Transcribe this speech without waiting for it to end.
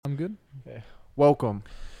good? Welcome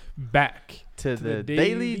Back to the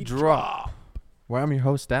Daily Drop, where I'm your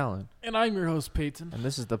host, Alan. And I'm your host, Peyton. And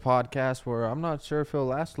this is the podcast where I'm not sure if it'll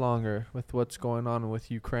last longer with what's going on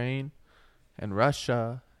with Ukraine and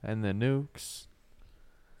Russia and the nukes.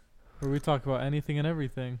 Where we talk about anything and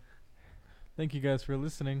everything. Thank you guys for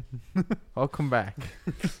listening. Welcome back.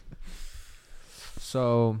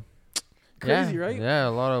 So, Crazy, yeah, right? Yeah,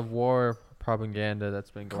 a lot of war propaganda that's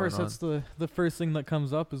been Of going course, on. that's the first thing that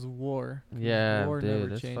comes up is war. Yeah, war dude,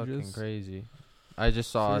 never it's changes. fucking crazy. I just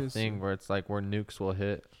saw Seriously. a thing where it's like where nukes will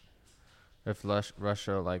hit if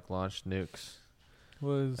Russia like launched nukes.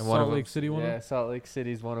 Was And one of Salt Lake them- City one? Yeah, Salt Lake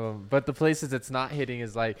City's one of them. But the places it's not hitting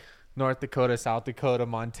is like North Dakota, South Dakota,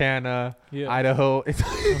 Montana, Yeah. Idaho,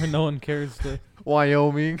 Where no one cares to.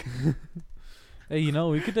 Wyoming. Hey,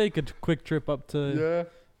 we could take a quick trip up to Yeah.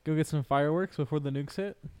 go get some fireworks before the nukes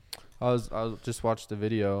hit. I was just watched a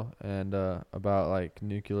video and about like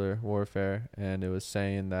nuclear warfare, and it was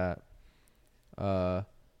saying that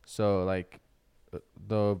so like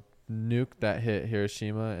the nuke that hit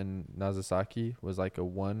Hiroshima and Nagasaki was like a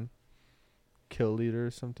 1 kiloliter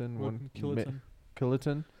or something, one kiloton.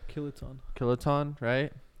 kiloton,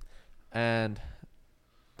 right? And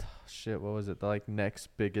shit, what was it? The like next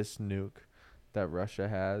biggest nuke that Russia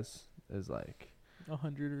has is like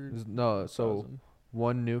 100 or no, so 1,000.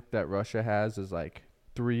 one nuke that Russia has is like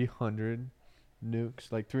 300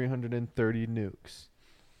 nukes, like 330 nukes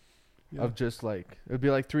Yeah. of just like, it would be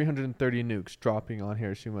like 330 nukes dropping on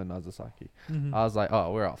Hiroshima and Nagasaki. Mhm. I was like,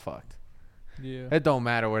 oh, we're all fucked. Yeah. It don't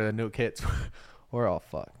matter where the nuke hits. We're all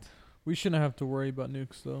fucked. We shouldn't have to worry about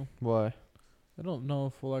nukes, though. Why? I don't know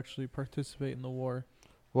if we'll actually participate in the war.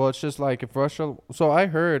 Well, it's just like if Russia, so I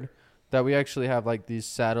heard that we actually have like these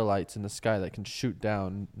satellites in the sky that can shoot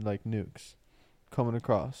down like nukes coming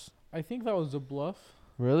across. I think that was a bluff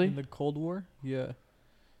Really? in the Cold War. Yeah.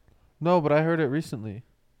 No, but I heard it recently.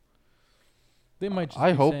 They might just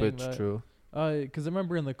I be hope saying it's that. true. Because I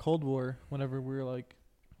remember in the Cold War, whenever we were like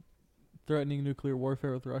threatening nuclear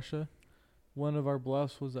warfare with Russia, one of our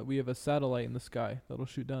bluffs was that we have a satellite in the sky that'll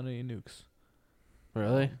shoot down any nukes.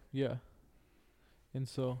 Really? Yeah. And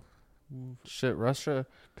so, Shit, Russia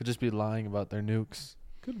could just be lying about their nukes.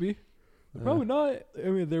 could be. Yeah. Probably not. I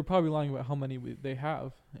mean, they're probably lying about how many they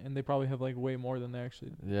have, and they probably have like way more than they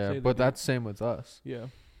actually. Yeah, say they but do. that's same with us. Yeah.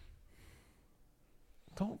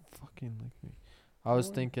 Don't fucking lick me. I was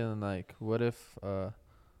What? thinking like, what if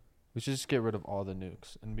we should just get rid of all the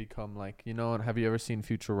nukes and become like, have you ever seen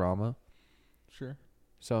Futurama? Sure.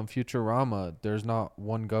 So in Futurama, there's not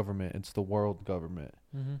one government; it's the world government.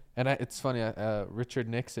 Mm-hmm. And it's funny, Richard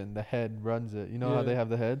Nixon, the head, runs it. You know how Yeah. they have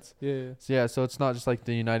the heads? Yeah. So it's not just like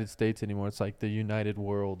the United States anymore. It's like the United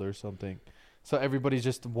World or something. So everybody's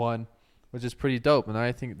just one, which is pretty dope. And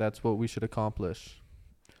I think that's what we should accomplish.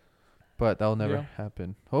 But that'll never Yeah.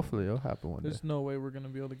 happen. Hopefully it'll happen one There's day. no way we're gonna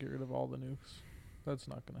be able to get rid of all the nukes. That's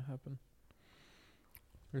not gonna happen.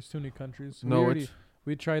 There's too many countries. No,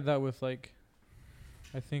 We tried that with like,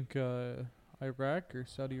 I think Iraq or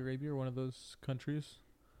Saudi Arabia or one of those countries,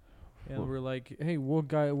 and Well- we're like, hey, we'll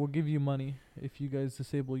give you money if you guys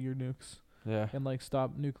disable your nukes yeah. and like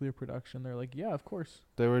stop nuclear production. They're like, yeah, of course.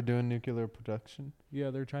 They were doing nuclear production.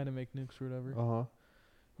 Yeah, they're trying to make nukes or whatever. Uh-huh.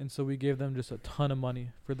 And so we gave them just a ton of money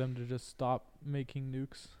for them to just stop making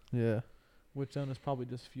nukes, Yeah. which then is probably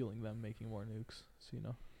just fueling them making more nukes. So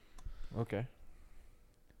Okay.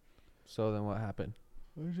 So then what happened?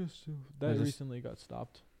 that just- recently got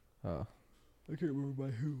stopped. Oh. I can't remember by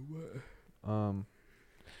who, but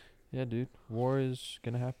Yeah, dude. War is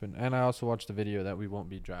gonna happen. And I also watched the video that we won't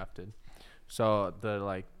be drafted. So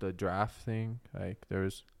the draft thing, like there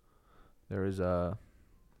is a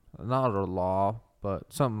not a law,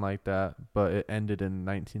 but something like that. But it ended in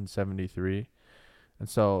 1973, and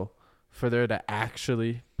so for there to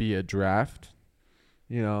actually be a draft,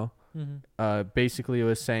 basically it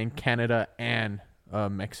was saying Canada and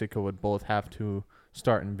Mexico would both have to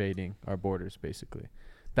start invading our borders. Basically,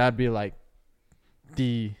 that'd be like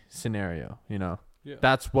the scenario. Yeah.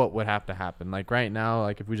 That's what would have to happen. Like right now,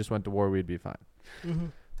 like if we just went to war, we'd be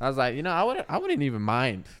fine. I was like, I wouldn't even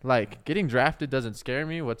mind. Like getting drafted doesn't scare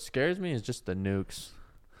me. What scares me is just the nukes.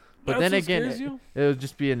 But then again, it would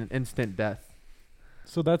just be an instant death.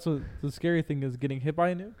 So that's what the scary thing is, getting hit by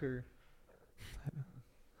a nuke, or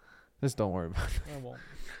Just don't worry about I won't.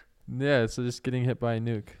 it. Yeah, so just getting hit by a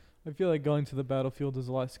nuke. I feel like going to the battlefield is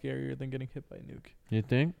a lot scarier than getting hit by a nuke. You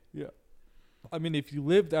think? I mean, if you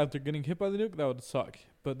lived after getting hit by the nuke, that would suck.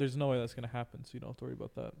 But there's no way that's gonna happen, so you don't have to worry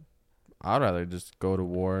about that. I'd rather just go to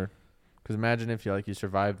war. Because imagine if you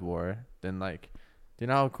survived war. Then, do you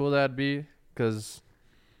know how cool that'd be? Because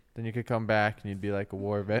Then you could come back and you'd be like a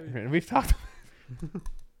war veteran. We've talked.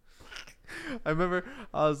 I remember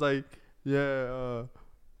I was like, yeah,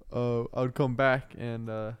 I would come back and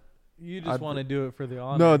You just want to do it for the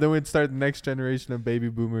honor. no, then we'd start the next generation of baby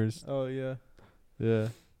boomers. Oh yeah. Yeah,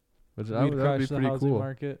 which We'd that would crash be the pretty housing cool.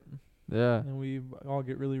 market, Yeah, and we all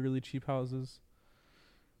get really, really cheap houses,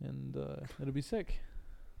 and it'll be sick.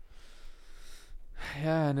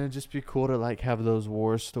 yeah, and it'd just be cool to like have those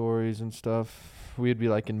war stories and stuff. We'd be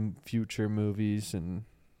like in future movies, and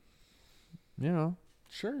you know,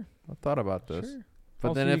 Sure. I thought about this. Sure. But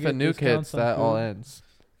Also, then you if a get nuke discounts hits, on that all food. ends.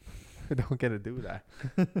 We don't get to do that.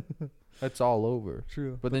 That's all over.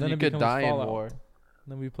 True. But then it you could becomes die Fallout. in war.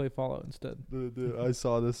 Then we play Fallout instead. I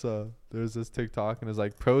saw this. There's this TikTok and it's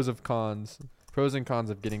like pros and cons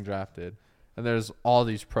of getting drafted, and there's all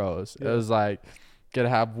these pros. Yeah. It was like get to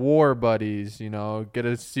have war buddies, you know, get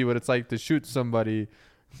to see what it's like to shoot somebody,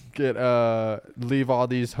 get leave all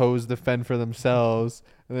these hoes to fend for themselves,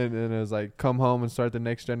 and then it was like come home and start the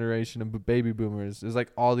next generation of baby boomers. There's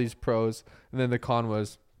like all these pros, and then the con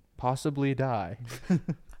was possibly die.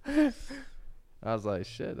 I was like,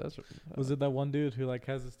 shit, that's. Was it that one dude who like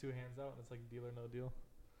has his two hands out and it's like Deal or No Deal?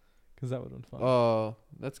 Because that would have been fun. Oh,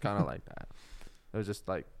 that's kind of like that. It was just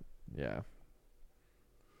like, yeah.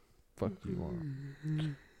 Fuck you all.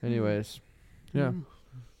 Anyways, yeah.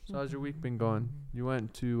 So how's your week been going? You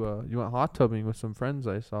went hot tubbing with some friends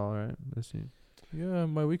I saw, right? This year. Yeah,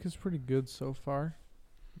 my week is pretty good so far.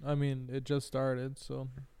 I mean, it just started, so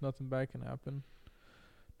nothing bad can happen.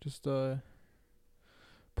 Just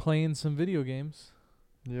playing some video games.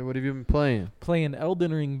 Yeah, what have you been playing? Playing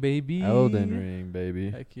Elden Ring, baby. Elden Ring, baby.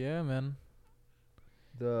 Heck yeah, man.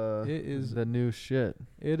 It is- is the new shit.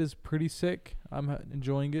 It is pretty sick. I'm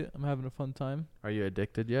enjoying it. I'm having a fun time. Are you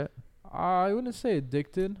addicted yet? I wouldn't say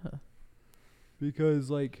addicted, because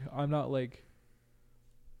like I'm not like.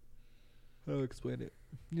 How to explain it?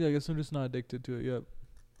 Yeah, I guess I'm just not addicted to it yet,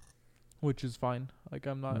 which is fine. Like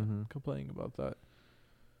I'm not Mhm. complaining about that.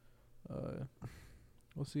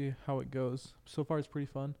 We'll see how it goes. So far, it's pretty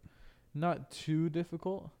fun. Not too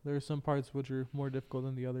difficult. There are some parts which are more difficult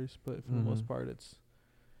than the others, but for the most Mhm. part,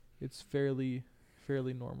 it's fairly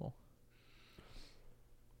normal.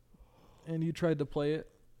 And you tried to play it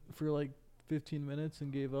for like 15 minutes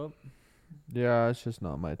and gave up. Yeah, it's just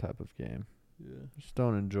not my type of game. Yeah. Just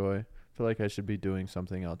don't enjoy. Feel like I should be doing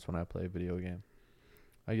something else when I play a video game.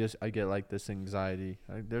 I guess I get like this anxiety.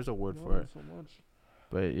 There's a word for it. So much.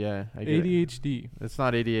 But yeah, I get ADHD. It's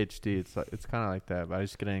not ADHD. It's kind of like that. But I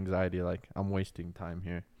just get anxiety. Like I'm wasting time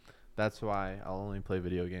here. That's why I'll only play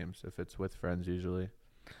video games if it's with friends usually.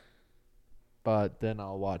 But then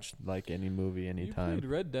I'll watch like any movie You anytime. played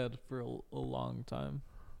Red Dead for a long time,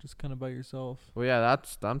 just kind of by yourself. Well, yeah,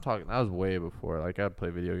 I'm talking. That was way before. Like I'd play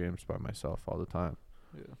video games by myself all the time.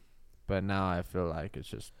 Yeah. But now I feel like it's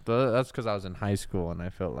just that's because I was in high school and I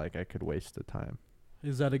felt like I could waste the time.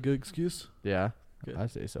 Is that a good excuse? Yeah, Good. I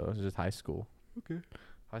say so. It's just high school. Okay.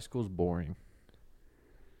 High school's boring.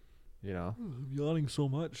 You know I'm yawning so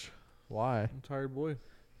much. why? I'm tired, boy.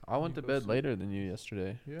 I went to go bed sleep. later than you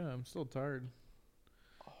yesterday. Yeah, I'm still tired.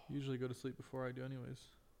 Usually go to sleep before I do, anyways.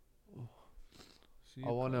 I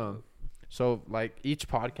wanna. So like each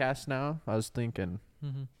podcast now, I was thinking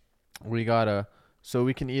Mm-hmm. we gotta. So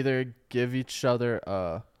we can either give each other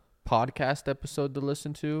a podcast episode to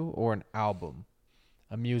listen to or an album,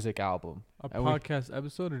 a music album. A And we- podcast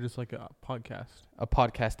episode or just like a podcast? A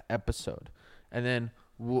podcast episode, and then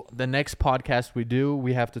the next podcast we do,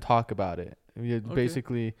 we have to talk about it.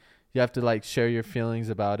 Basically, you have to like share your feelings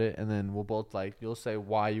about it, and then we'll both like you'll say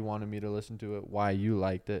why you wanted me to listen to it, why you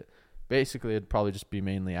liked it. Basically, it'd probably just be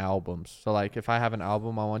mainly albums. So like, if I have an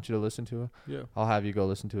album I want you to listen to, Yeah. I'll have you go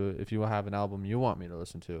listen to it. If you have an album you want me to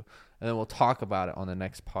listen to, and then we'll talk about it on the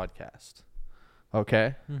next podcast.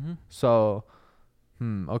 Okay. Mm-hmm. So,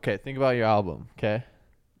 okay. Think about your album. Okay.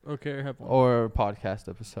 Okay, I have one. Or podcast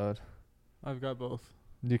episode. I've got both.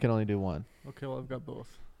 You can only do one. Okay, well, I've got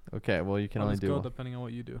both. Okay, well you can I'll only just do go one. depending on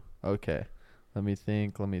what you do. Okay. Let me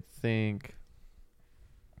think.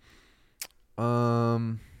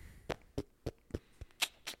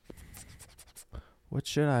 What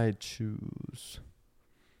should I choose?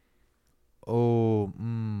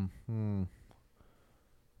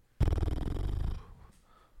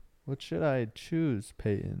 What should I choose,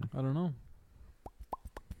 Peyton? I don't know.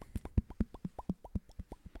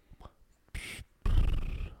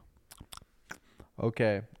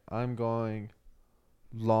 Okay, I'm going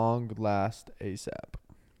Long Last ASAP.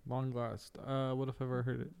 Long Last. What if I ever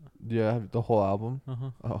heard it? Do you have the whole album? Uh huh.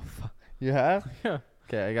 Oh, fuck. You have? Yeah.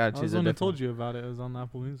 Okay, I gotta I choose was the a one that different. told you about it. It was on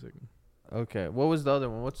Apple Music. Okay, what was the other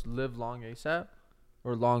one? What's Live Long ASAP?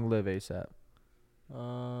 or Long Live ASAP?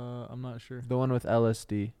 I'm not sure. The one with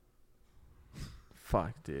LSD.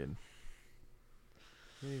 Fuck, dude.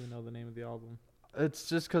 I don't even know the name of the album. It's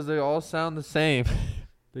just because they all sound the same.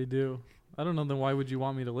 They do. I don't know. Then why would you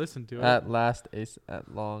want me to listen to it? At long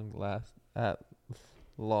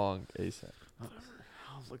ASAP.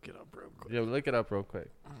 I'll look it up real quick. Yeah, look it up real quick.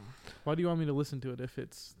 Why do you want me to listen to it if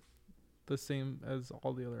it's the same as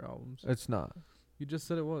all the other albums? It's not. You just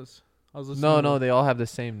said it was. I was listening. No, they all have the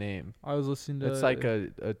same name. I was listening to. It's like a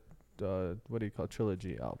what do you call it?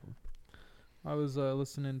 Trilogy album. I was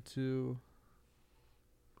listening to.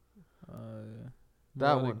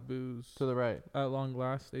 That Melodic one. Booze. To the right. At Long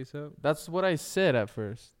Last ASAP. That's what I said at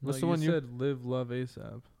first. What's the you one you said? Live Love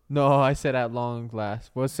ASAP. No, I said At Long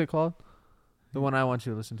Last. What's it called? The one I want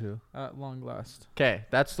you to listen to. At Long Last. Okay,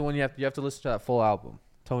 that's the one you have to listen to that full album.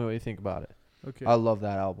 Tell me what you think about it. Okay. I love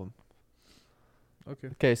that album. Okay.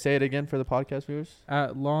 Okay, say it again for the podcast viewers.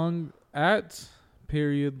 At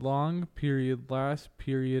period long period last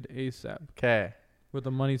period ASAP Okay. with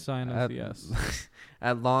a money sign as the S.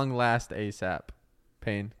 At Long Last ASAP.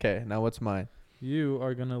 Pain. Okay, now what's mine? You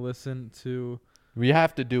are gonna listen to. We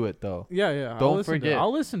have to do it though. Yeah. Don't forget.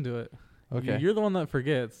 I'll listen to it. Okay. You're the one that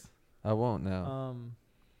forgets. I won't now.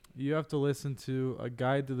 You have to listen to A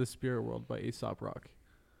Guide to the Spirit World by Aesop Rock.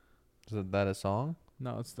 Is that a song?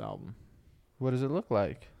 No, it's the album. What does it look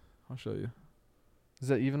like? I'll show you. Is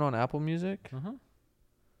that even on Apple Music? Uh-huh.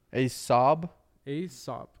 Aesop?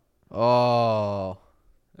 Aesop. Oh.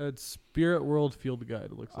 It's Spirit World Field Guide.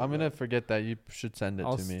 It looks like I'm going to forget that. You should send it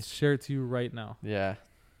I'll to me. share it to you right now. Yeah.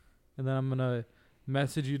 And then I'm going to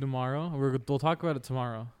message you tomorrow. We'll talk about it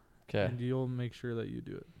tomorrow. Okay. And you'll make sure that you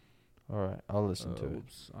do it. All right. I'll listen to it.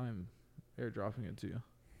 Oops. I'm airdropping it to you.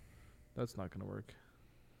 That's not going to work.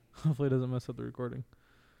 Hopefully it doesn't mess up the recording.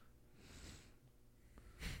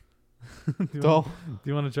 Do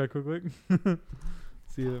you want to check real quick?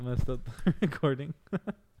 See if it messed up the recording. Oh,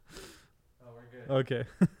 we're good. Okay.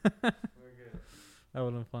 We're good. That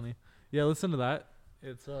would have been funny. Yeah, listen to that.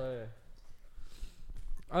 It's I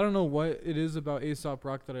don't know what it is about Aesop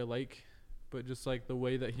Rock that I like, but just like the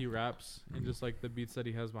way that he raps and just like the beats that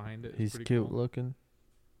he has behind it. He's pretty cute cool. looking.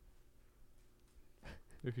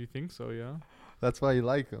 If you think so, yeah. That's why you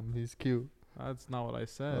like him. He's cute. That's not what I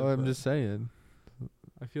said. Oh, I'm but just saying.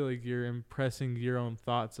 I feel like you're impressing your own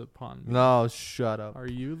thoughts upon me. No, shut up. Are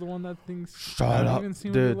you the one that thinks? Shut I up. haven't even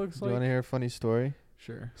seen Dude, what he looks do like. you want to hear a funny story?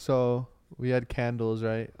 Sure. So we had candles,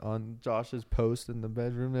 right, on Josh's post in the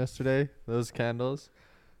bedroom yesterday. Those candles.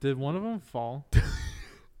 Did one of them fall?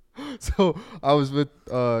 So I was with,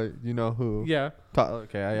 you know who? Yeah.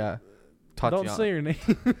 Yeah. Tatiana. Don't say your name.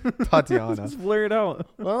 Tatiana. Just blur it out.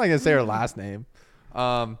 Well, I'm not gonna say her last name.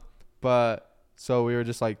 But so we were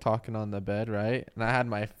just like talking on the bed, right? And I had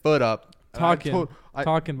my foot up. Talking,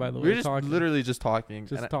 by the way. We were just talking. literally just talking.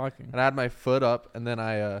 Just and talking. And I had my foot up, and then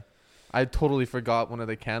I totally forgot one of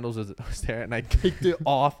the candles was there, and I kicked it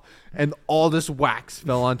off, and all this wax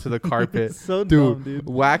fell onto the carpet. So dumb, dude.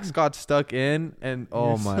 Wax got stuck in, and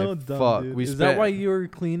You're my so dumb, fuck. dude. We Is spent, that why you were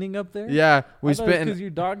cleaning up there? Yeah, we spent spent. Because your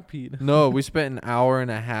dog peed. No, we spent an hour and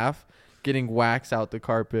a half getting wax out the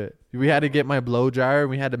carpet. We had to get my blow dryer, and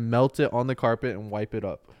we had to melt it on the carpet and wipe it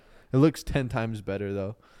up. It looks 10 times better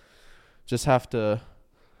though. Just have to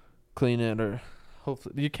clean it, or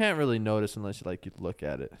hopefully you can't really notice unless you look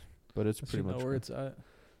at it. But it's pretty much know where it's at.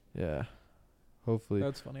 Yeah. Hopefully.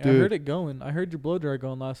 That's funny. Dude. I heard it going. I heard your blow dryer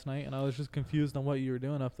going last night, and I was just confused on what you were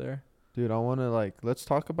doing up there. Dude, I want to let's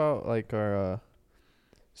talk about our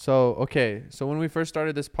so when we first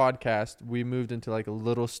started this podcast, we moved into a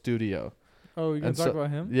little studio. Oh, you're going to talk about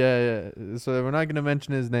him? Yeah. So we're not going to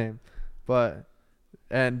mention his name.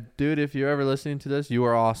 And dude, if you're ever listening to this, you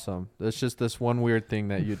are awesome. It's just this one weird thing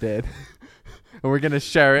that you did. And we're going to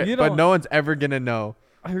share it, but no one's ever going to know.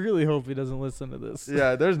 I really hope he doesn't listen to this.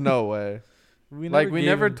 Yeah, there's no way. We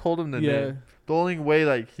never told him the name. The only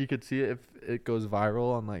way he could see it if it goes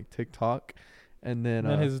viral on TikTok, and then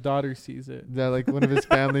his daughter sees it. Yeah, one of his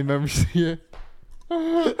family members see it.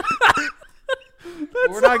 We're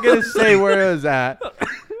not gonna say where it was at.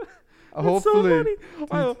 Hopefully,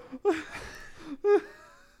 so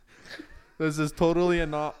this is totally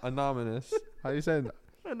anonymous. How do you say it?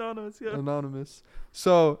 Anonymous, yeah. Anonymous.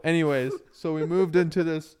 So, anyways, we moved into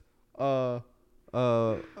this. So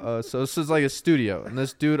this is like a studio, and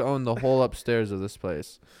this dude owned the whole upstairs of this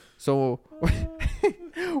place. So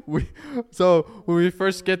when we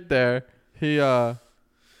first get there, we're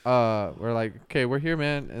like, okay, we're here,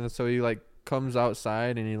 man. And so he comes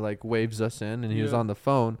outside and he waves us in, and he was on the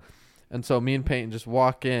phone. And so me and Peyton just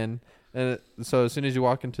walk in, And so as soon as you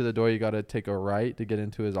walk into the door, you got to take a right to get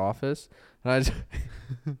into his office. And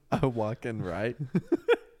I walk in right.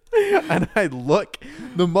 And I look.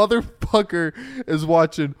 The motherfucker is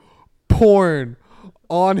watching porn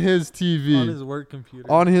on his TV. On his work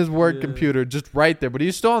computer. On his work Yeah. computer, just right there. But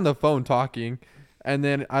he's still on the phone talking. And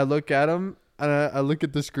then I look at him, and I look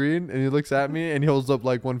at the screen, and he looks at me, and he holds up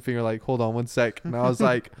like one finger, like, hold on 1 sec. And I was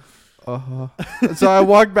like, So I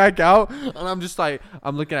walk back out, and I'm just like,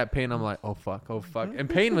 I'm looking at Payne. I'm like, oh fuck. And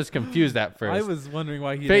Payne was confused at first. I was wondering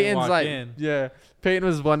why he Peyton's didn't walk like, in. yeah. Peyton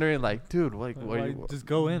was wondering, like, dude, like, Why just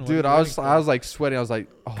go in. dude, I was like sweating. I was like,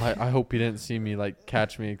 oh, I hope he didn't see me, like,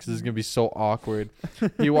 catch me, because this is gonna be so awkward.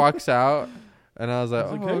 He walks out, and I was like,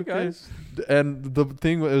 okay, guys. And the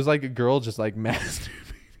thing, it was like a girl just like masturbating.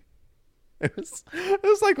 It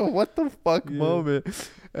was like a what the fuck moment.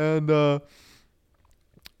 And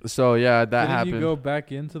so yeah, that happened. Did you go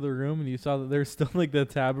back into the room and you saw that there's still like the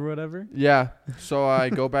tab or whatever? Yeah. So I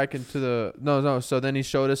go back into the no. So then he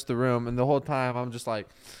showed us the room, and the whole time I'm just like,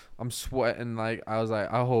 I'm sweating. Like I was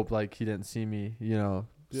like, I hope like he didn't see me,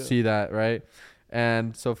 see that, right?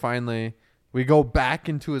 And so finally we go back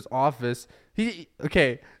into his office.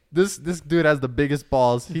 This dude has the biggest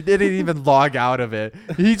balls. He didn't even log out of it.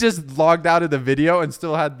 He just logged out of the video and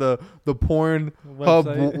still had the porn hub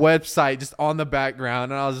website just on the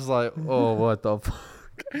background. And I was just like, oh, what the fuck?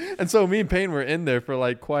 And so me and Payne were in there for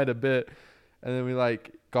like quite a bit. And then we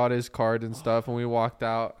like got his card and stuff, and we walked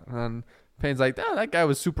out. And Payne's like, oh, that guy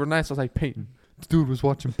was super nice. I was like, Payne, this dude was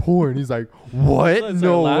watching porn. He's like, what?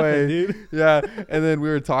 No way. Dude. Yeah. And then we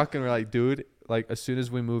were talking. We're like, dude, like as soon as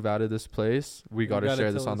we move out of this place, we gotta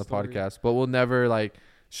share this on the podcast. But we'll never like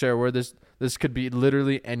share where this could be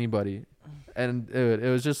literally anybody. And it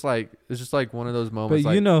was just like one of those moments. But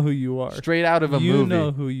like, you know who you are. Straight out of a movie. You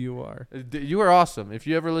know who you are. You were awesome. If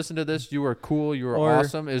you ever listen to this, you were cool. You were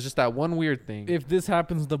awesome. It was just that one weird thing. If this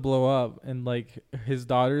happens to blow up and like his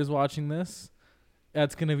daughter is watching this,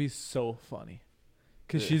 that's gonna be so funny.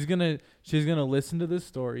 Cause she's gonna listen to this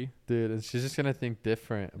story, dude, and she's just gonna think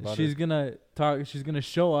different about She's gonna talk. She's gonna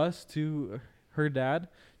show us to her dad.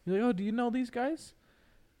 You're like, oh, do you know these guys?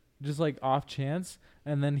 Just like off chance,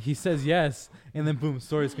 and then he says yes, and then boom,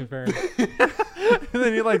 story's confirmed. And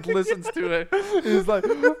then he like listens to it. He's like,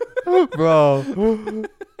 bro,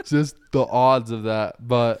 just the odds of that.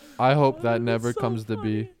 But I hope that never comes to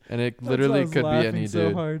be, and it literally could be any dude.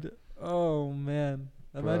 So hard. Oh man.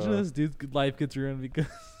 Imagine this dude's life gets ruined because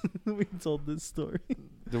we told this story.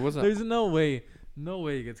 There's no way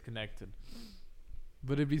it gets connected.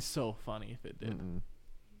 But it'd be so funny if it did.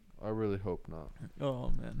 I really hope not.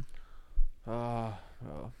 Oh man. Well.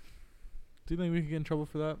 Do you think we could get in trouble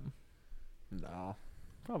for that? No.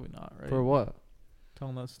 Probably not, right? For what?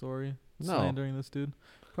 Telling that story? No. Slandering this dude?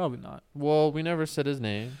 Probably not. Well, we never said his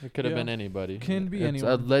name. It could have been anybody. Can be anyone. It's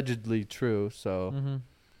allegedly true, so. Mm-hmm.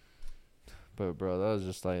 But bro, that was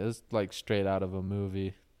just like it's like straight out of a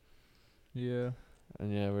movie. Yeah.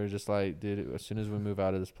 And yeah, we're just like, dude, as soon as we move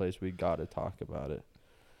out of this place, we gotta talk about it.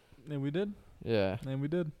 And we did. Yeah. And we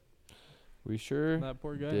did. We sure that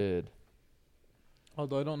poor guy did.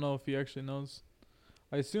 Although I don't know if he actually knows.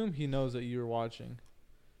 I assume he knows that you were watching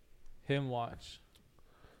him watch.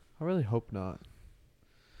 I really hope not.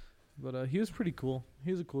 But he was pretty cool.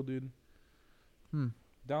 He was a cool dude.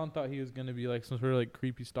 Down thought he was gonna be like some sort of like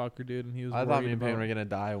creepy stalker dude, and he was. I thought me and Payne were gonna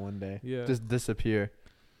die one day. Yeah. Just disappear.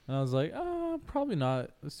 And I was like, probably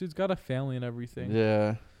not. This dude's got a family and everything.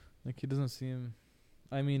 Yeah. Like he doesn't seem.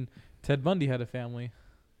 I mean, Ted Bundy had a family.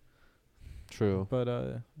 True. But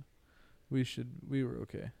we were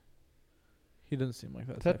okay. He doesn't seem like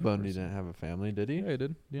that. Ted Bundy didn't have a family, did he? Yeah, he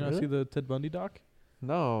did. Did you not see the Ted Bundy doc?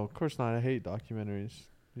 No, of course not. I hate documentaries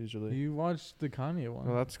usually. You watched the Kanye one.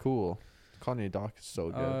 Well, that's cool. Kanye doc is so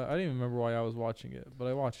good. I didn't even remember why I was watching it, but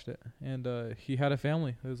I watched it, and he had a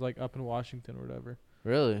family. It was like up in Washington or whatever.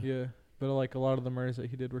 Really? Yeah, but like a lot of the murders that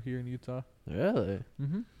he did were here in Utah. Really?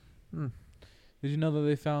 Mm-hmm. Did you know that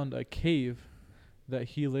they found a cave that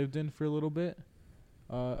he lived in for a little bit,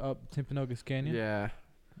 up Timpanogos Canyon? Yeah.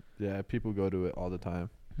 Yeah, people go to it all the time.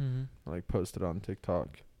 Mm-hmm. Like post it on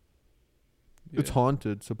TikTok. Yeah. It's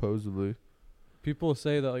haunted, supposedly. People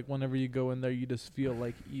say that like whenever you go in there, you just feel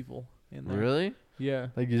like evil in there. Really? Yeah.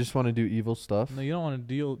 Like you just want to do evil stuff? No, you don't want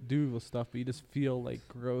to do evil stuff, but you just feel like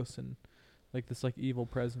gross and like this like evil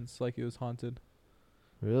presence, like it was haunted.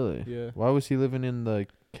 Really? Yeah. Why was he living in the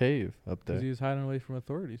cave up there? Because he was hiding away from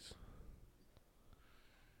authorities.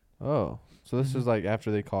 Oh, so this is like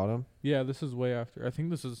after they caught him? Yeah, this is way after. I think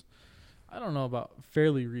this is, I don't know about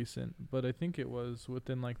fairly recent, but I think it was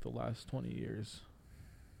within like the last 20 years.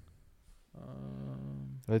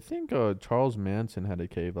 I think Charles Manson had a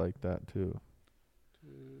cave like that too.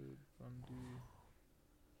 Ted Bundy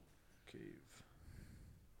cave.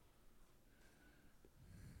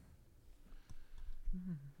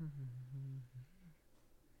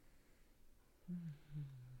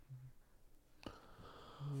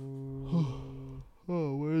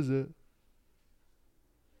 Oh, where is it?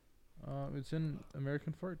 It's in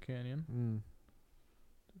American Fort Canyon.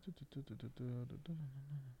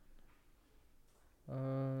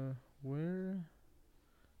 Where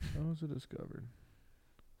was it discovered?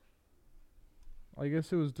 I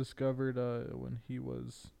guess it was discovered when he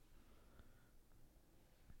was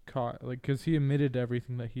caught, like, 'cause he admitted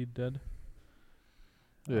everything that he did.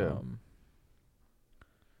 Yeah.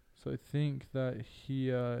 So I think that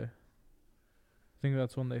I think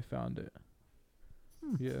that's when they found it.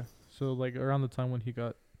 Yeah. So like around the time when he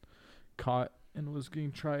got caught and was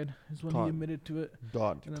getting tried is when he admitted to it.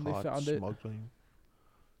 And then they found smuggling.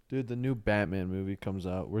 Dude, the new Batman movie comes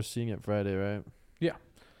out. We're seeing it Friday, right? Yeah.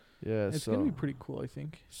 Yeah. It's gonna be pretty cool, I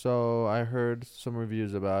think. So I heard some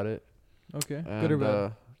reviews about it. Okay. Good or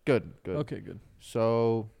bad? Good. Okay, good.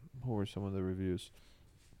 So what were some of the reviews?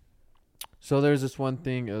 So there's this one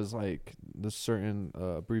thing, it was like this certain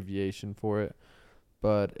abbreviation for it,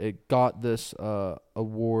 but it got this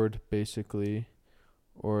award basically,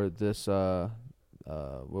 or this what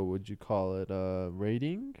would you call it,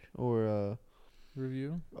 rating or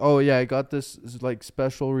review? Oh yeah, I got this like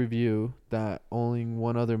special review that only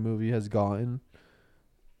one other movie has gotten.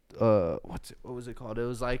 What was it called? It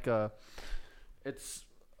was like it's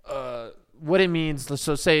what it means.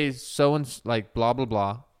 So say someone's like blah blah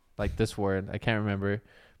blah. Like this word, I can't remember,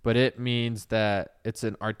 but it means that it's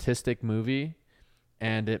an artistic movie,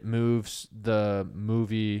 and it moves the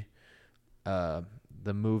movie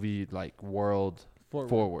like world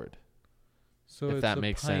forward. So if it's that a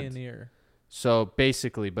makes pioneer. sense. So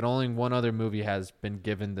basically, but only one other movie has been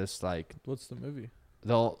given this like. What's the movie?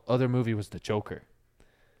 The other movie was The Joker.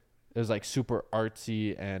 It was like super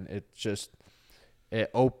artsy, and it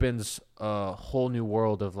opens a whole new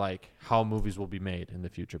world of like how movies will be made in the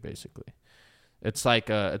future. Basically, it's like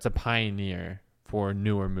it's a pioneer for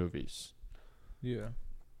newer movies. Yeah.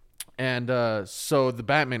 And so the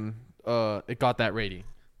Batman, it got that rating,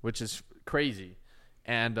 which is crazy.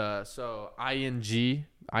 And so IGN?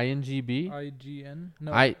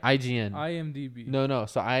 No. IGN. IMDb. No.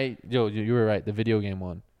 So you were right. The video game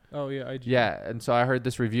one. Oh yeah, IGN. Yeah, and so I heard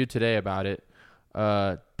this review today about it.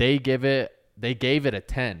 They gave it a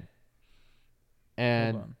 10.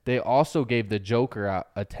 And they also gave The Joker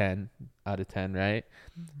a 10 out of 10, right?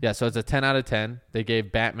 Mm-hmm. Yeah, so it's a 10 out of 10. They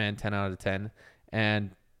gave Batman 10 out of 10.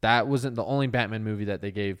 And that wasn't the only Batman movie that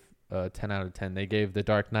they gave 10 out of 10. They gave The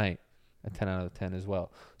Dark Knight a 10 out of 10 as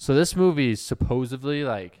well. So this movie is supposedly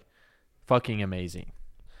like fucking amazing.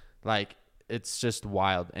 Like it's just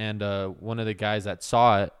wild. And one of the guys that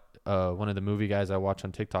saw it, one of the movie guys I watch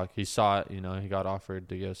on TikTok, he saw it, he got offered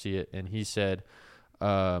to go see it, and he said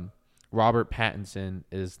Robert Pattinson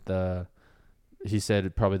is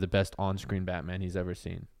probably the best on-screen Batman he's ever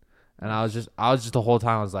seen. And I was just the whole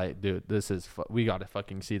time I was like, dude, this is we got to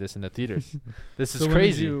fucking see this in the theaters. This is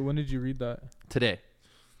crazy. When did you read that? Today.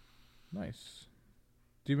 Nice.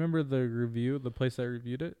 Do you remember the review, the place that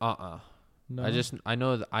reviewed it? No. I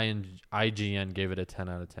know the IGN gave it a 10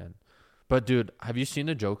 out of 10. But dude, have you seen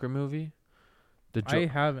the Joker movie? I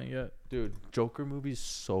haven't yet. Dude, Joker movie's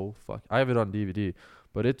so I have it on DVD,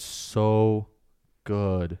 but it's so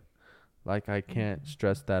good. Like I can't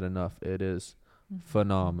stress that enough. It is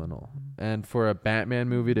phenomenal. And for a Batman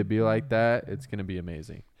movie to be like that, it's going to be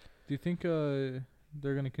amazing. Do you think they're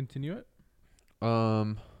going to continue it?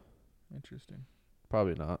 Interesting.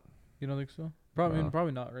 Probably not. You don't think so?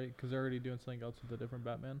 Probably not, right? Because they're already doing something else with a different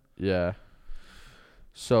Batman. Yeah.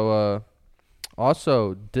 So,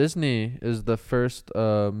 also, Disney is the first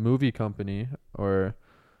movie company, or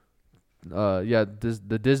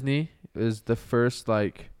the Disney is the first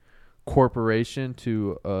like corporation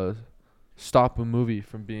to stop a movie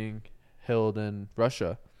from being held in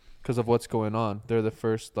Russia because of what's going on. They're the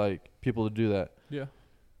first like people to do that. Yeah.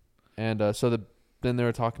 And then they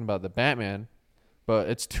were talking about the Batman, but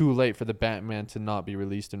it's too late for the Batman to not be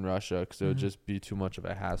released in Russia because it would just be too much of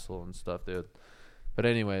a hassle and stuff. But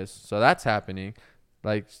anyways, so that's happening.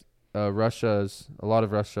 Like a lot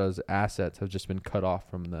of Russia's assets have just been cut off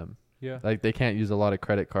from them. Yeah. Like they can't use a lot of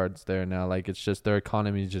credit cards there now. Like it's just their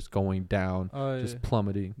economy is just going down, just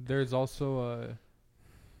plummeting. There's also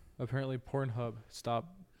apparently Pornhub stopped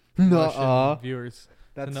Russian viewers.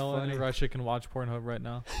 That's so no funny. one in Russia can watch Pornhub right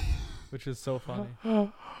now, which is so funny.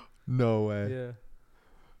 No way. Yeah.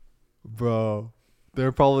 Bro.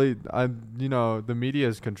 they're probably, the media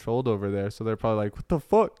is controlled over there, so they're probably like, what the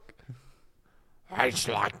fuck? I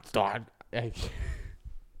like that.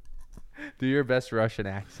 Do your best Russian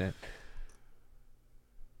accent.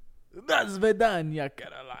 До свидания,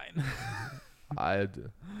 Caroline.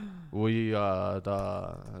 We are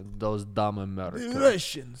those dumb Americans. The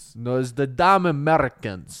Russians. Those the dumb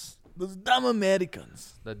Americans. Those dumb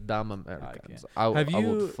Americans. The dumb Americans. I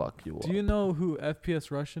will fuck you up. Do you know who FPS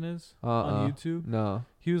Russian is on YouTube? No.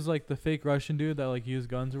 He was like the fake Russian dude that like used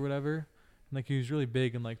guns or whatever. And, like he was really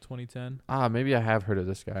big in like 2010. Maybe I have heard of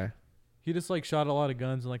this guy. He just like shot a lot of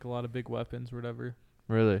guns and like a lot of big weapons or whatever.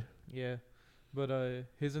 Really? Yeah. But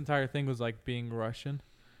his entire thing was like being Russian.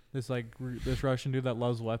 This Russian dude that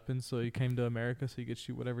loves weapons, so he came to America so he could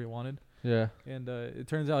shoot whatever he wanted. Yeah. And it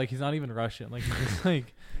turns out like he's not even Russian. Like he's just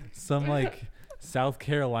like some like South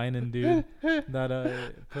Carolinian dude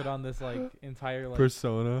that put on this like entire like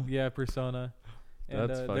persona. Yeah, persona.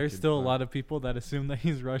 And fucking there's still fun. a lot of people that assume that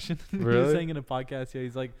he's Russian. Really? He was saying in a podcast, yeah,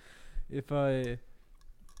 he's like, if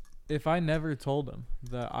I never told them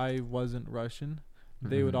that I wasn't Russian,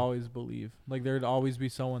 they would always believe. Like there would always be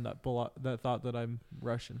someone that thought that I'm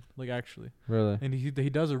Russian. Like actually. Really? And he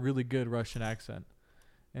does a really good Russian accent,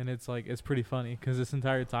 and it's like it's pretty funny because this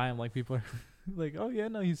entire time like people are like, oh yeah,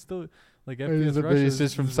 no, he's still like FPS Russia. He's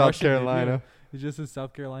just from South Russian Carolina. Dude, yeah. He's just a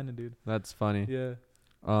South Carolina dude. That's funny. Yeah.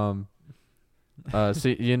 So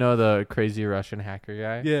you know the crazy Russian hacker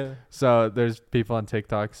guy? Yeah. So there's people on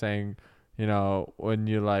TikTok saying, when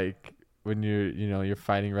you're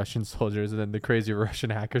fighting Russian soldiers and then the crazy Russian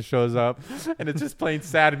hacker shows up and it's just playing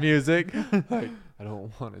sad music. Like, I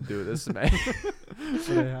don't want to do this, man.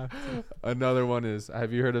 Another one is,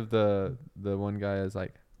 have you heard of the one guy is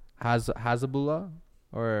like Hazabullah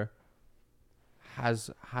or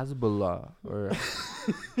Hazabullah or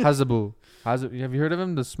Hazabu? Have you heard of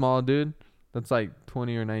him? The small dude that's like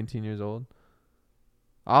 20 or 19 years old.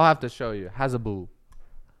 I'll have to show you. Hazabu.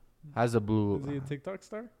 Is he a TikTok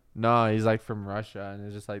star? No, he's like from Russia, and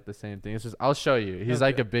it's just like the same thing. It's just, I'll show you. He's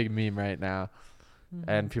like a big meme right now,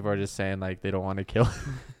 and people are just saying like they don't want to kill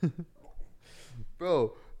him.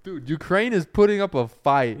 Bro, dude, Ukraine is putting up a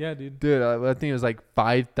fight. Yeah, dude. Dude, I think it was like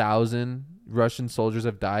 5,000 Russian soldiers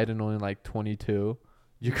have died, and only like 22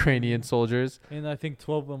 Ukrainian soldiers. And I think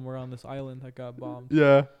 12 of them were on this island that got bombed.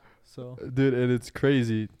 Yeah. So, dude, and it's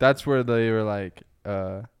crazy. That's where they were like,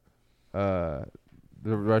 the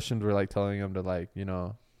Russians were like telling them to like,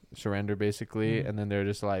 surrender basically, and then they're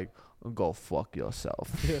just like, go fuck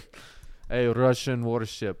yourself. Hey, Russian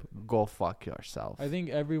warship, go fuck yourself. I think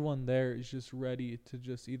everyone there is just ready to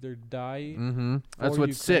just either die. That's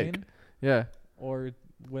what's sick. Yeah. Or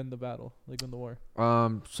win the battle, like win the war.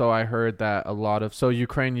 So I heard that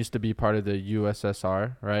Ukraine used to be part of the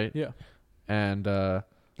USSR, right? Yeah. And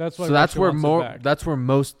that's why. So that's where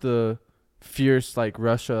most the fierce like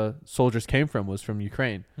Russia soldiers came from, was from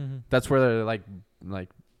Ukraine. That's where they're like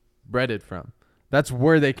breaded from. That's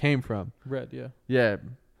where they came from. Bread, yeah. Yeah.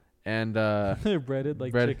 And they're breaded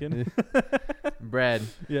like chicken. Bread.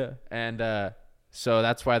 Yeah. And so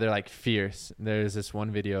that's why they're like fierce. There's this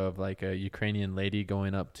one video of like a Ukrainian lady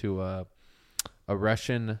going up to a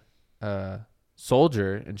Russian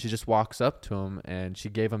soldier, and she just walks up to him and she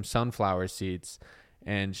gave him sunflower seeds,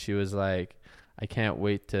 and she was like, I can't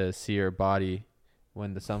wait to see your body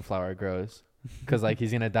when the sunflower grows, because like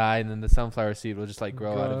he's gonna die, and then the sunflower seed will just like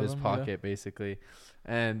grow out of his pocket, basically.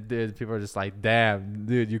 And dude, people are just like, damn,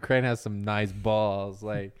 dude, Ukraine has some nice balls,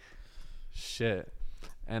 like shit.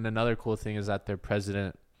 And another cool thing is that their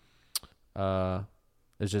president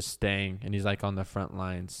is just staying, and he's like on the front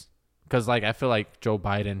lines. Because like I feel like Joe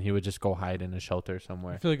Biden, he would just go hide in a shelter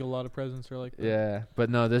somewhere. I feel like a lot of presidents are like that. Yeah, but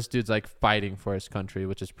no, this dude's like fighting for his country,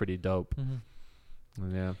 which is pretty dope.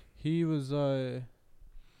 Yeah. He was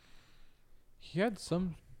he had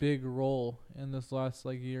some big role in this last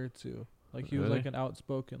like year or two. Like he was like an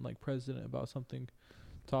outspoken like president about something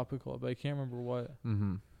topical, but I can't remember what.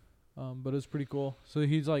 But it's pretty cool. So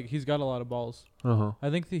he's got a lot of balls. I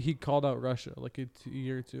think that he called out Russia like a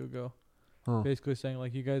year or two ago, basically saying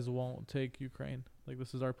like, you guys won't take Ukraine. Like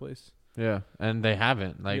this is our place. Yeah, and they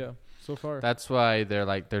haven't. Like so far. That's why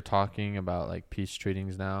they're talking about like peace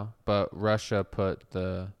treaties now. But Russia put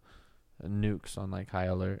the nukes on like high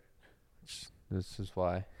alert. This is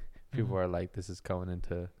why people are like, this is coming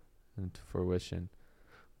into fruition.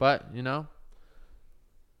 But I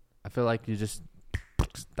feel like you just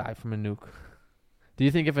die from a nuke. Do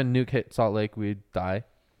you think if a nuke hit Salt Lake, we'd die?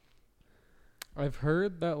 I've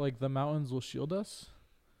heard that like the mountains will shield us,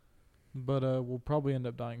 but we'll probably end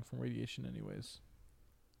up dying from radiation anyways.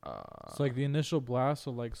 It's like the initial blast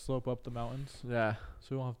will like slope up the mountains. Yeah. So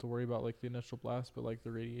we won't have to worry about like the initial blast, but like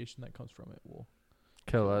the radiation that comes from it will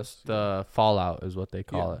kill us. The fallout is what they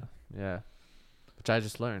call it. Yeah. Which I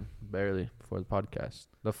just learned barely before the podcast.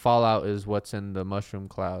 The fallout is what's in the mushroom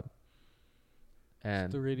cloud. And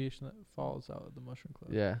it's the radiation that falls out of the mushroom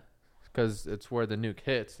cloud. Yeah. Because it's where the nuke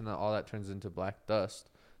hits and then all that turns into black dust.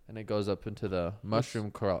 And it goes up into the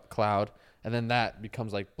mushroom cloud. And then that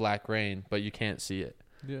becomes like black rain, but you can't see it.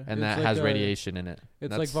 Yeah. And that like has radiation in it.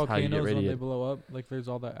 It's like volcanoes when they blow up. Like there's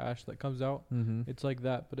all that ash that comes out. Mm-hmm. It's like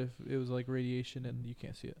that, but if it was like radiation and you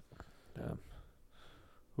can't see it. Yeah.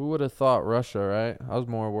 Who would have thought Russia, right? I was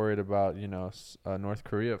more worried about, North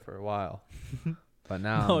Korea for a while. But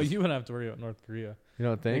now. No, you wouldn't have to worry about North Korea. You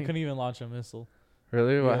don't think? They couldn't even launch a missile.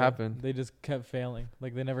 Really? What happened? They just kept failing.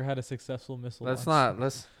 Like they never had a successful missile Let's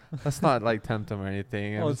not like tempt them or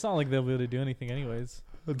anything. Well, it's not like they'll be able to do anything anyways.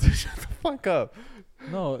 Shut the fuck up.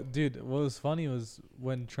 No, dude. What was funny was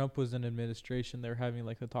when Trump was in administration, they were having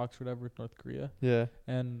like the talks or whatever with North Korea. Yeah.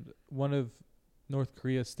 And one of North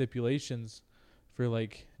Korea's stipulations for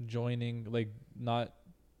like joining, like not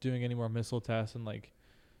doing any more missile tests and like,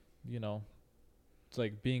 it's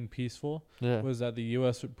like being peaceful, was that the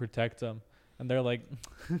U.S. would protect them. And they're like,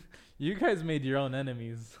 you guys made your own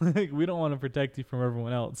enemies. Like, we don't want to protect you from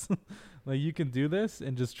everyone else. Like, you can do this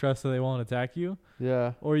and just trust that they won't attack you.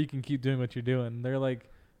 Yeah. Or you can keep doing what you're doing. They're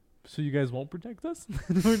like, so you guys won't protect us?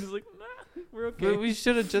 And we're just like, nah, we're okay. But we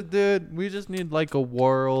should have just, dude, we just need like a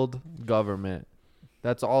world government.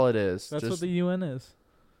 That's all it is. That's what the UN is.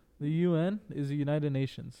 The UN is the United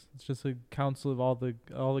Nations. It's just a council of all the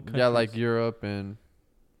countries. Yeah, like Europe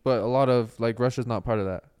but a lot of, like, Russia's not part of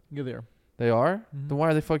that. Yeah, they are. They are? Mm-hmm. Then why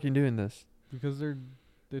are they fucking doing this? Because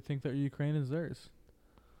they think that Ukraine is theirs.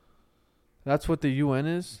 That's what the UN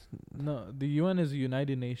is? No, the UN is the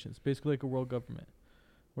United Nations, basically like a world government,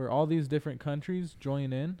 where all these different countries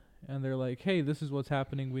join in, and they're like, hey, this is what's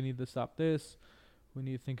happening. We need to stop this. We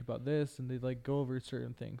need to think about this, and they like go over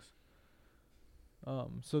certain things.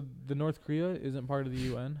 So the North Korea isn't part of the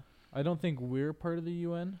UN. I don't think we're part of the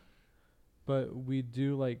UN, but we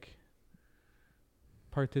do like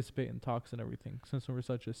participate in talks and everything since we're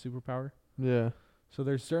such a superpower. Yeah. So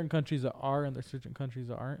there's certain countries that are and there's certain countries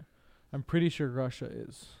that aren't. I'm pretty sure Russia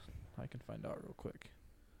is. I can find out real quick.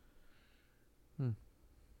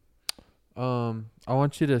 I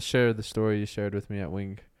want you to share the story you shared with me at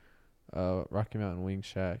Rocky Mountain Wing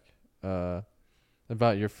Shack,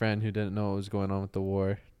 about your friend who didn't know what was going on with the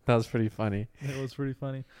war. That was pretty funny. It was pretty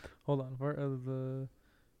funny. Hold on. Part of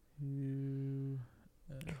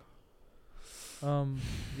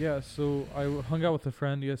yeah, so I hung out with a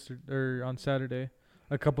friend on Saturday.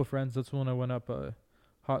 A couple friends. That's when I went up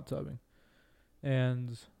hot tubbing.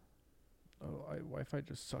 And Wi-Fi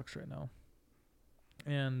just sucks right now.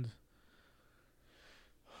 And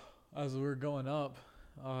as we were going up,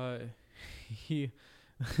 he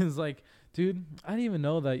was like, dude, I didn't even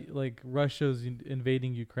know that like Russia's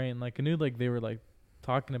invading Ukraine. Like I knew like they were like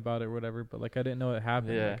talking about it or whatever, but like I didn't know it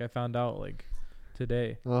happened. Yeah. Like I found out like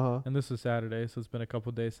today. And this was Saturday, so it's been a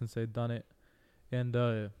couple days since they'd done it. And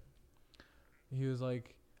he was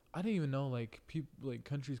like, I didn't even know like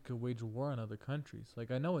countries could wage war on other countries.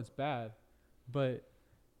 Like I know it's bad, but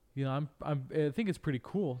I think it's pretty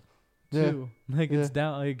cool too. Yeah. Like it's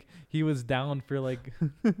down. Like he was down for like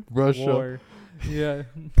Russia. War. Yeah.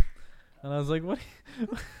 And I was like, what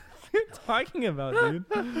are you talking about, dude?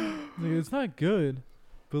 Like, it's not good,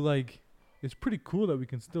 but like it's pretty cool that we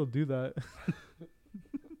can still do that.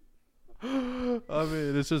 I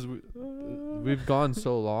mean, it's just we've gone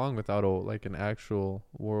so long without an actual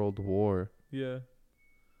world war. Yeah.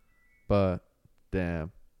 But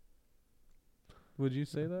damn. Would you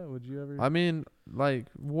say that? Would you ever? I mean, like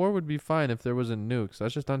war would be fine if there wasn't nukes.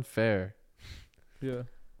 That's just unfair. Yeah.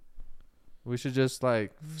 We should just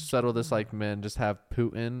like settle this like men. Just have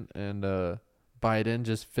Putin and Biden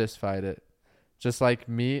just fist fight it. Just like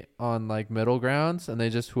meet on like middle grounds, and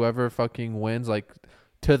they just whoever fucking wins like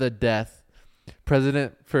to the death.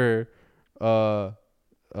 President for autocracy.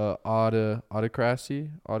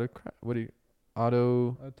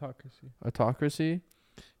 Autocracy.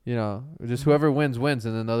 Just whoever wins, and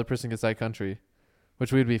then the other person gets that country,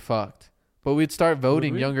 which we'd be fucked. But we'd start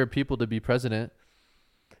voting younger people to be president.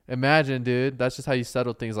 Imagine, dude. That's just how you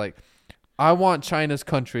settle things. Like, I want China's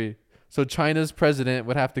country, so China's president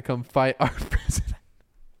would have to come fight our president,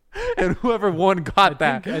 and whoever won got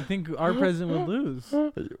that. I think our president would lose.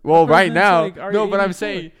 Well, right now, like no, but I'm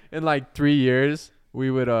saying in like 3 years. We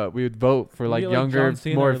would vote for like younger,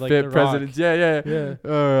 more fit presidents. Yeah.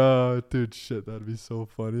 Dude, shit, that'd be so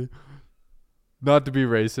funny. not to be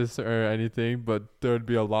racist or anything, but there would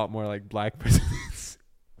be a lot more like black presidents,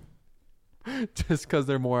 just because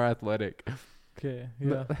they're more athletic. Okay,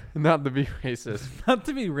 yeah. Not to be racist. Not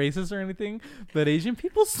to be racist or anything, but Asian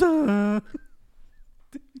people suck.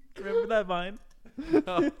 Remember that vine?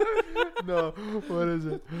 No. What is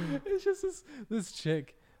it? It's just this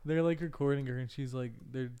chick. They're like recording her, and she's like,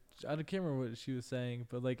 I can't remember what she was saying,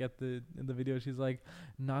 but like in the video, she's like,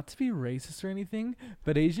 not to be racist or anything,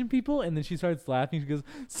 but Asian people, and then she starts laughing. She goes,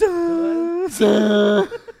 show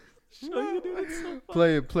you, dude. It's so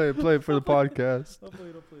funny. Play it for the podcast. I'll play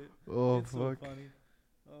it. Oh, it's fuck. So funny.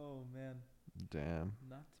 Oh, man. Damn.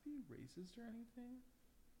 Not to be racist or anything?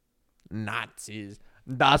 Nazis.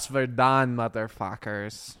 Das Verdun,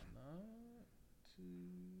 motherfuckers. Not to be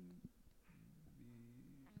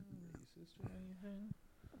racist or anything?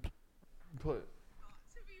 Play it. Not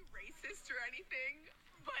to be racist or anything,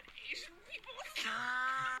 but Asian people.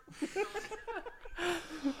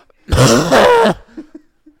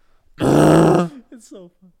 It's so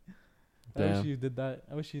funny. I Damn. wish you did that.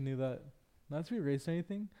 I wish you knew that. Not to be racist or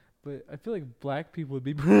anything, but I feel like black people would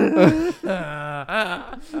be.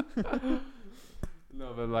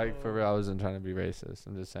 No, but like for real, I wasn't trying to be racist.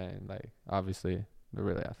 I'm just saying, like, obviously they're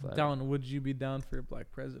really athletic. Down? Would you be down for a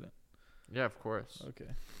black president? Yeah, of course. Okay.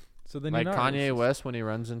 So then Like you're not Kanye racist. West when he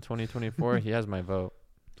runs in 2024, he has my vote.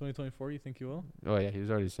 2024, you think you will? Oh yeah, he's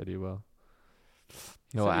already said he will.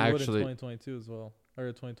 He No, said he would actually, in 2022 as well, or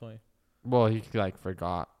 2020. well, he like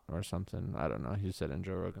forgot or something. I don't know. He said in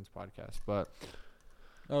Joe Rogan's podcast, but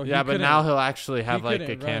Oh yeah, but now he'll actually have like a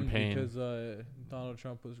couldn't run campaign. because Donald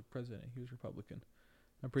Trump was president. He was Republican.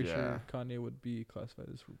 I'm pretty sure Kanye would be classified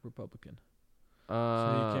as Republican. So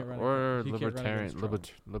he can't run or he can't run libertarian, against Trump.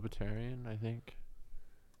 libertarian, I think.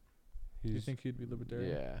 Do you think he'd be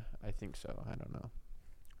libertarian? Yeah, I think so. I don't know.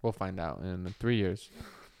 We'll find out in 3 years.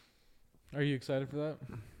 Are you excited for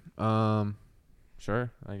that?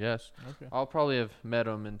 Sure, I guess. Okay. I'll probably have met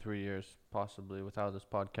him in 3 years, possibly, with how this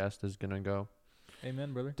podcast is gonna go.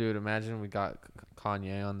 Amen, brother. Dude, imagine we got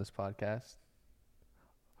Kanye on this podcast.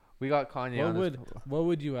 We got Kanye What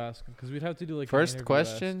would you ask him? Because we'd have to do like First an interview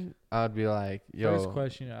question, I'd be like, yo, First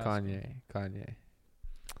question you ask him. Kanye.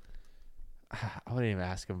 I wouldn't even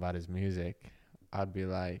ask him about his music. I'd be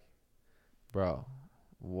like, bro,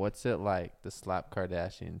 what's it like to slap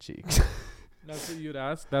Kardashian cheeks? That's what you'd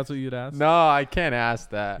ask? That's what you'd ask? No, I can't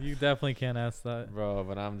ask that. You definitely can't ask that. Bro,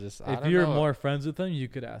 but I'm just, If you're more friends with him, you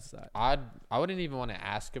could ask that. I wouldn't even want to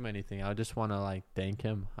ask him anything. I would just want to like thank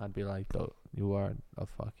him. I'd be like, yo, you are a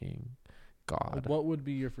fucking god. What would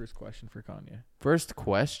be your first question for Kanye? First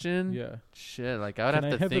question? Yeah. Shit, like I would Can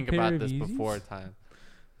have I to have a think pair about of this Yeezys? before time.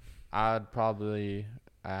 I'd probably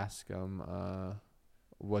ask him,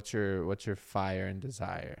 what's your fire and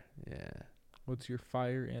desire? Yeah. What's your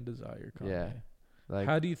fire and desire, Kanye? Yeah. Like,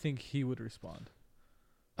 how do you think he would respond?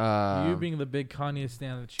 you You being the big Kanye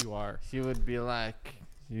stan that you are. he would be like,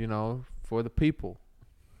 you know, for the people,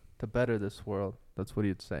 to better this world. That's what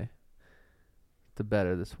he'd say. To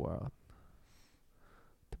better this world.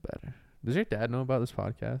 To better. Does your dad know about this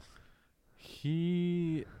podcast?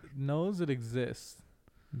 He knows it exists.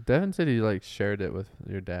 Devin said he like shared it with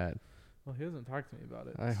your dad. Well, he hasn't talked to me about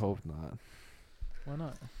it. I hope not. Why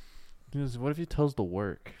not? Because what if he tells the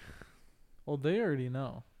work? Well, they already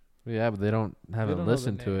know. Yeah, but they haven't don't know the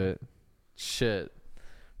listened to name. it. Shit.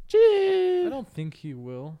 I don't think he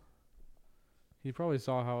will. He probably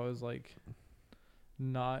saw how I was like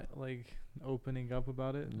not like opening up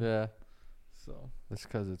about it. Yeah. So That's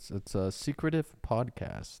because it's a secretive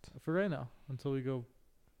podcast. for right now, until we go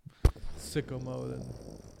sicko mode and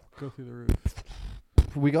go through the roof.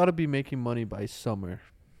 We got to be making money by summer.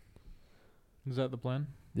 Is that the plan?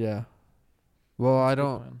 Yeah. Well, I That's a good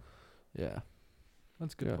don't. plan. Yeah.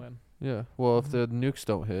 That's a good Yeah. plan. Yeah. Well, if the nukes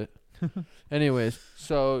don't hit. Anyways,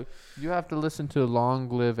 so you have to listen to Long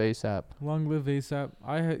Live ASAP. Long live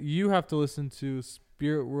ASAP. You have to listen to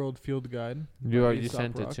Spirit World Field Guide. You by already A$AP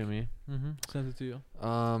sent it Rock. to me. Sent it to you.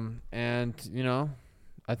 And you know,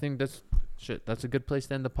 I think that's a good place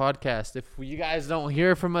to end the podcast. If you guys don't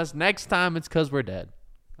hear from us next time, it's because we're dead.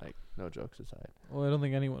 Like, no jokes aside. Well, I don't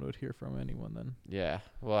think anyone would hear from anyone then. Yeah.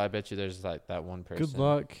 Well, I bet you there's like that one person. Good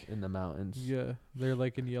luck. In the mountains. Yeah, they're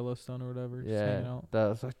like in Yellowstone or whatever. Just hanging Yeah. out. That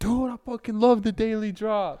was like, dude, I fucking love the Daily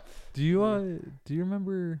Drop. Do you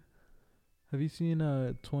remember? Have you seen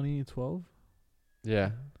 2012? Yeah.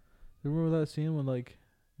 You remember that scene when like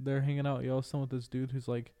they're hanging out at Yellowstone with this dude who's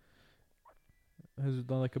like has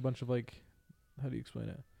done like a bunch of like, how do you explain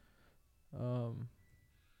it?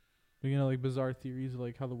 You know, like bizarre theories of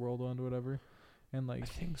like how the world will end or whatever. and like I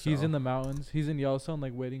think he's so. in the mountains. He's in Yellowstone,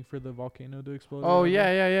 like waiting for the volcano to explode. Oh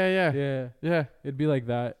yeah. Yeah. It'd be like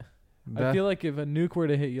that. I feel like if a nuke were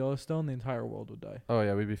to hit Yellowstone, the entire world would die. Oh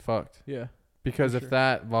yeah, we'd be fucked. Yeah. Because for if sure.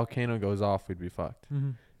 that volcano goes off, we'd be fucked.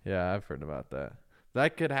 Mm-hmm. Yeah, I've heard about that.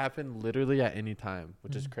 That could happen literally at any time,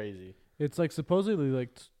 which is Mhm. crazy. It's like supposedly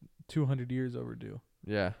like 200 years overdue.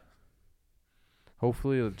 Yeah.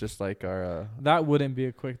 Hopefully, it'll just like our That wouldn't be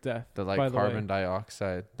a quick death. the by like the carbon way.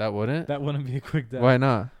 dioxide. That wouldn't. That wouldn't be a quick death. Why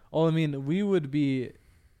not? Oh, I mean, we would be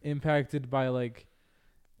impacted by like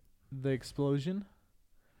the explosion,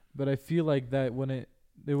 but I feel like that wouldn't.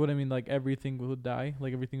 It wouldn't mean like everything would die,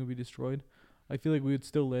 like everything would be destroyed. I feel like we would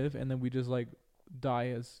still live, and then we just like die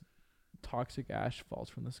as toxic ash falls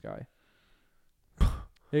from the sky.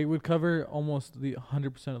 It would cover almost the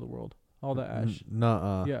 100% of the world. All that ash.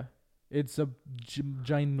 Nuh-uh. Yeah, it's a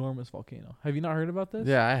ginormous volcano. Have you not heard about this?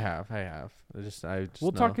 Yeah, I have. I just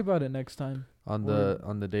We'll know. talk about it next time. on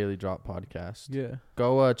the Daily Drop podcast. Yeah.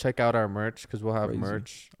 Go check out our merch because we'll have Crazy.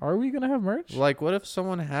 merch. Are we gonna have merch? Like, what if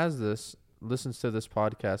someone listens to this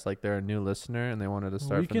podcast, like they're a new listener and they wanted to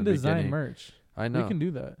start we from can the design beginning? merch. I know. We can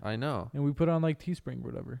do that, I know. and we put it on like Teespring or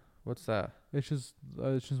whatever. What's that? It's just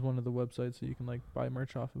one of the websites that you can like buy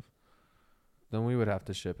merch off of. Then we would have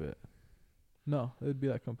to ship it. No, it'd be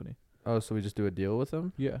that company. Oh, so we just do a deal with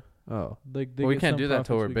them? Yeah, Oh. like they Well, we get can't some do that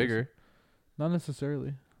till we're profits because- bigger. Not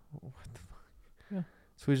necessarily.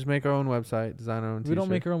 So we just make our own website, design our own We don't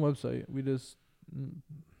make our own website. We just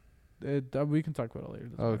we can talk about it later.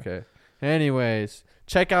 Doesn't matter. Okay. Anyways,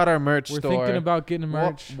 check out our merch We're store. thinking about getting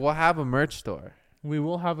merch. We'll have a merch store. We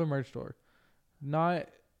will have a merch store. Not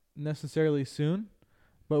necessarily soon,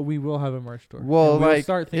 but we will have a merch store. Well, And we'll like,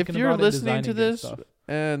 start if thinking you're about it, listening to designing and this, stuff.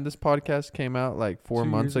 and this podcast came out like 4 2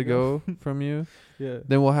 months years ago. ago from you, Yeah.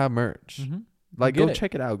 then we'll have merch. Mm-hmm. Like, Get go it.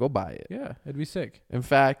 check it out. Go buy it. Yeah, it'd be sick. In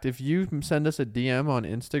fact, if you send us a DM on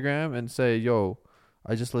Instagram and say, yo,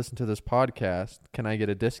 I just listened to this podcast, can I get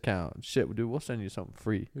a discount? Shit, dude, we'll send you something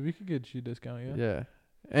free. We could get you a discount. Yeah. Yeah.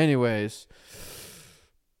 Anyways,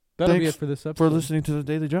 That'll be Thanks it for this episode. for listening to the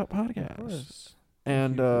Daily Drop Of podcast. course.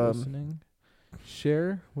 And Thank you for listening.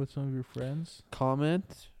 Share with some of your friends.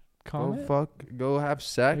 comment. Comment. Go have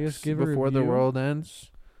sex give a before the review. world ends.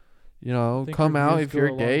 You know, Think come out reviews if go you're a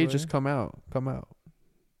long gay. way. Just come out. Come out.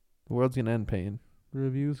 The world's gonna end pain.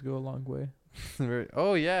 Reviews go a long way.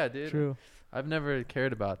 Oh yeah, dude. True. I've never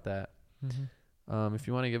cared about that. Mm-hmm. If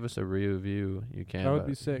you want to give us a review, you can. That would but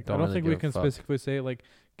be sick. I don't don't really think we give a can fuck. specifically say like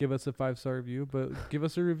give us a 5-star review, but give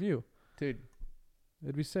us a review. Dude.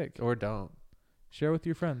 It'd be sick. Or don't. Share with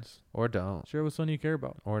your friends. Or don't. Share with someone you care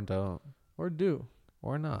about. Or don't. Or do.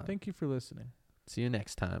 Or not. Thank you for listening. See you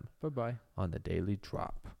next time Bye bye. on the Daily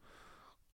Drop.